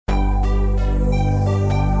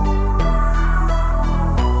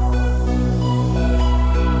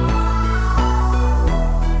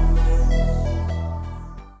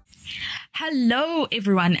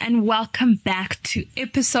everyone, and welcome back to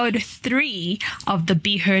episode 3 of the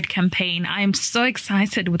BeHeard campaign. I am so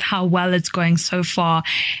excited with how well it's going so far,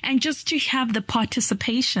 and just to have the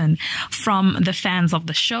participation from the fans of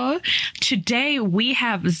the show. Today we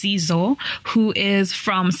have Zizo, who is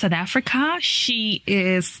from South Africa. She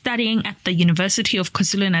is studying at the University of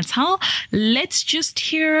KwaZulu-Natal. Let's just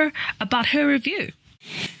hear about her review.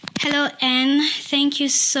 Hello, Anne. Thank you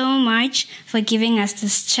so much for giving us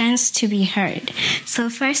this chance to be heard. So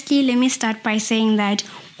firstly, let me start by saying that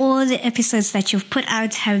all the episodes that you've put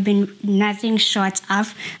out have been nothing short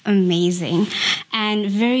of amazing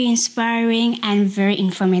and very inspiring and very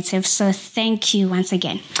informative. So thank you once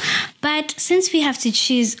again. But since we have to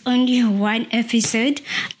choose only one episode,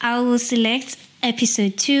 I will select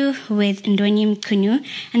episode 2 with Ndoni Mkunu,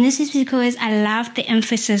 and this is because I love the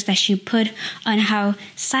emphasis that she put on how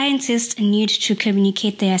scientists need to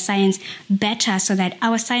communicate their science better so that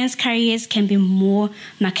our science careers can be more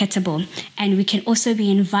marketable, and we can also be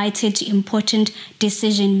invited to important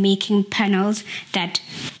decision-making panels that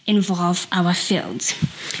involve our fields.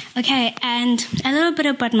 Okay, and a little bit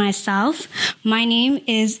about myself. My name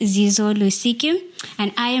is Zizo Lusiki,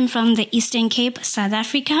 and I am from the Eastern Cape, South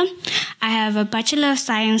Africa. I have a Bachelor of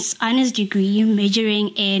Science honors degree majoring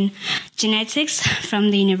in genetics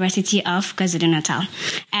from the University of KwaZulu-Natal.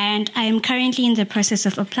 And I am currently in the process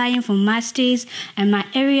of applying for masters, and my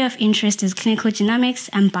area of interest is clinical genomics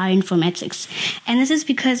and bioinformatics. And this is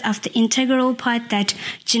because of the integral part that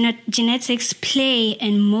genetics play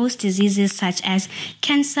in most diseases such as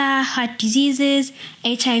cancer, heart diseases,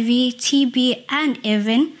 HIV, TB, and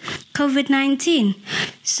even COVID-19.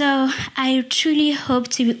 So I truly hope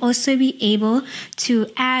to also be able to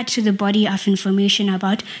add to the body of information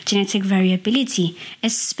about genetic variability,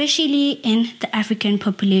 especially in the African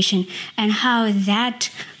population, and how that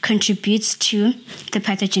contributes to the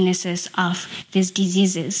pathogenesis of these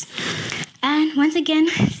diseases. And once again,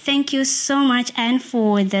 thank you so much, Anne,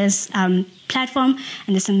 for this platform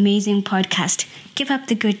and this amazing podcast. Keep up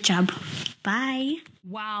the good job. Bye.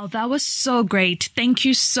 Wow, that was so great. Thank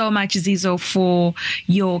you so much, Zizo, for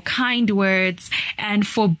your kind words and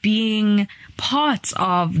for being part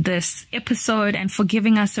of this episode and for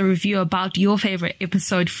giving us a review about your favorite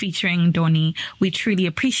episode featuring Ndoni. We truly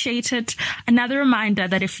appreciate it. Another reminder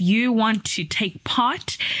that if you want to take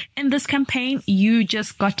part in this campaign, you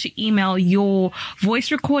just got to email your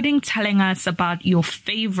voice recording telling us about your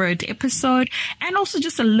favorite episode and also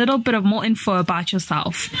just a little bit of more info about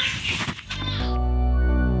yourself.